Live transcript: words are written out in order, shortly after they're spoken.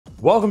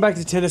Welcome back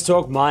to Tennis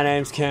Talk. My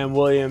name's Cam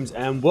Williams,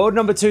 and world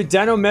number 2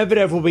 Daniil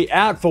Medvedev will be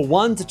out for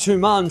 1 to 2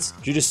 months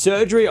due to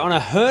surgery on a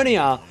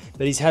hernia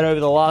that he's had over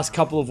the last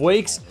couple of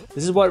weeks.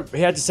 This is what he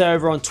had to say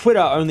over on Twitter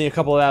only a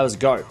couple of hours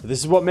ago. This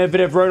is what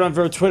Medvedev wrote on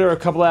Twitter a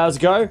couple of hours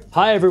ago.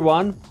 Hi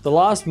everyone. The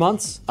last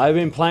months, I've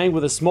been playing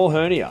with a small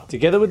hernia.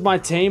 Together with my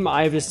team,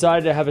 I have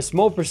decided to have a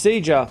small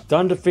procedure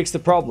done to fix the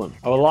problem.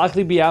 I will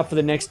likely be out for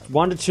the next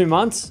 1 to 2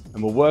 months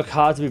and will work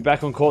hard to be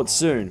back on court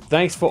soon.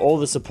 Thanks for all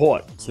the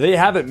support. So there you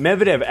have it.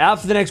 Medvedev out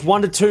for the next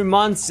 1 to 2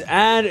 months,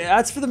 and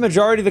that's for the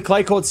majority of the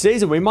clay court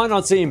season. We might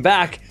not see him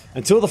back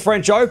until the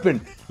French Open,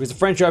 because the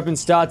French Open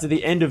starts at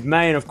the end of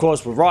May, and of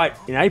course we're right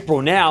in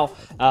April now.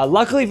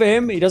 Luckily for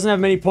him, he doesn't have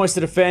many points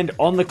to defend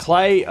on the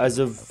clay. As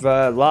of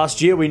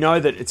last year, we know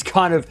that it's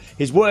kind of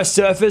his worst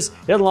surface.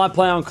 He doesn't like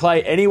playing on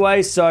clay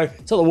anyway, so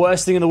it's not the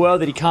worst thing in the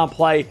world that he can't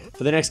play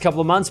for the next couple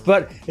of months,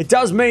 but it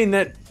does mean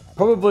that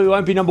probably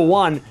won't be number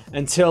 1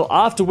 until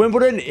after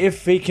Wimbledon,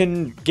 if he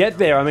can get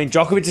there. I mean,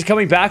 Djokovic is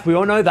coming back, we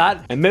all know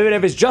that, and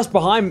Medvedev is just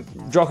behind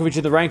Djokovic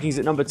in the rankings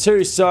at number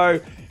 2, so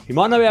he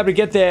might not be able to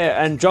get there,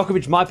 and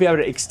Djokovic might be able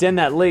to extend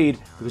that lead,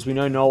 because we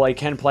know Norway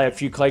can play a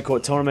few clay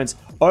court tournaments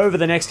over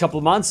the next couple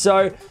of months. So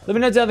let me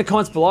know down in the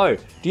comments below.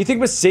 Do you think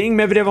we're seeing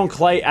Medvedev on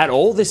clay at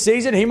all this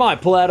season? He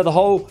might pull out of the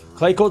whole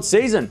clay court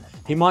season.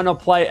 He might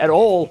not play at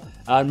all,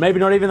 maybe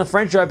not even the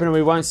French Open, and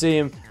we won't see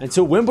him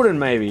until Wimbledon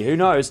maybe. Who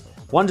knows?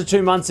 1 to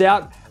 2 months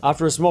out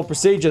after a small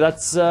procedure,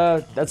 that's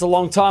a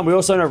long time. We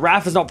also know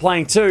Rafa's not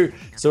playing too,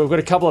 so we've got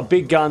a couple of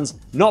big guns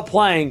not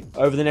playing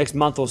over the next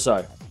month or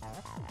so.